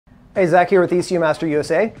Hey, Zach here with ECUMaster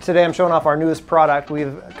USA. Today I'm showing off our newest product.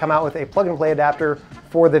 We've come out with a plug-and-play adapter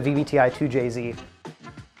for the VVTi 2JZ.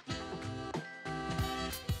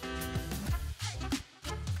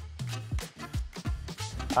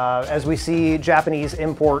 As we see Japanese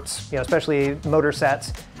imports, especially motor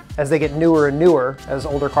sets, as they get newer and newer, as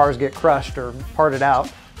older cars get crushed or parted out,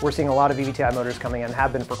 we're seeing a lot of VVTi motors coming in,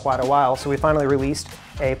 have been for quite a while. So we finally released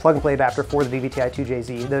a plug-and-play adapter for the VVTi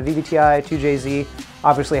 2JZ. The VVTi 2JZ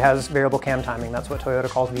obviously has variable cam timing. That's what Toyota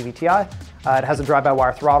calls VVTi. It has a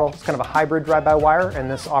drive-by-wire throttle. It's kind of a hybrid drive-by-wire, and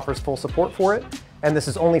this offers full support for it. And this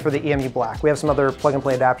is only for the EMU Black. We have some other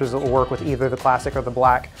plug-and-play adapters that will work with either the Classic or the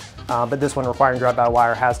Black, but this one requiring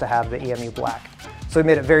drive-by-wire has to have the EMU Black. So we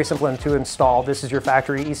made it very simple to install. This is your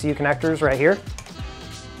factory ECU connectors right here.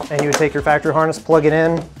 And you would take your factory harness, plug it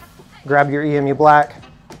in, grab your EMU Black,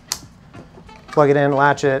 plug it in,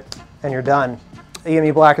 latch it, and you're done.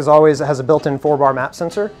 EMU Black, as always, has a built-in 4-bar map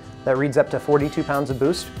sensor that reads up to 42 pounds of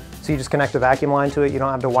boost. So you just connect a vacuum line to it. You don't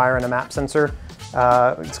have to wire in a map sensor.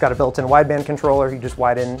 It's got a built-in wideband controller. You just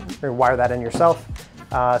wire that in yourself.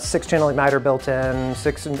 6-channel igniter built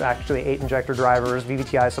in, actually 8 injector drivers,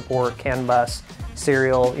 VVTi support, CAN bus,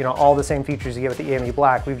 serial, all the same features you get with the EMU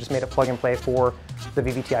Black. We've just made it plug and play for the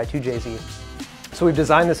VVTi 2JZ. So we've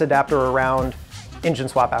designed this adapter around engine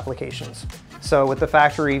swap applications. So with the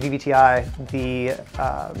factory VVTi,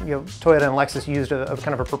 Toyota and Lexus used a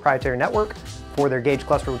kind of a proprietary network for their gauge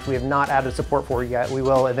cluster, which we have not added support for yet. We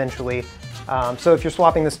will eventually. So if you're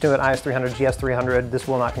swapping this to an IS300, GS300, this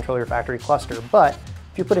will not control your factory cluster. But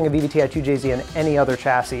if you're putting a VVTi 2JZ in any other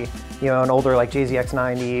chassis, an older like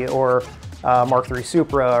JZX90 or Mark III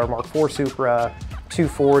Supra or Mark IV Supra,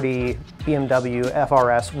 240, BMW,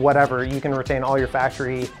 FRS, whatever, you can retain all your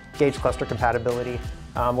factory gauge cluster compatibility.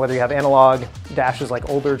 Whether you have analog dashes like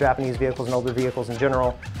older Japanese vehicles and older vehicles in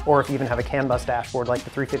general, or if you even have a CAN bus dashboard like the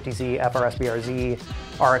 350Z, FRS BRZ,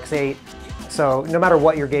 RX-8. So no matter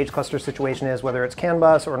what your gauge cluster situation is, whether it's CAN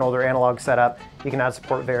bus or an older analog setup, you can add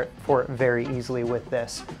support for it very easily with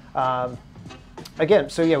this. Again,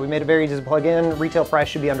 so yeah, we made it very easy to plug in. Retail price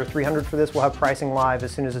should be under $300 for this. We'll have pricing live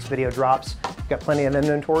as soon as this video drops. We've got plenty of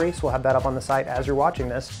inventory, so we'll have that up on the site as you're watching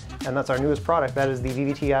this. And that's our newest product. That is the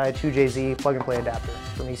VVTi 2JZ plug and play adapter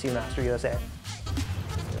from ECUMaster USA.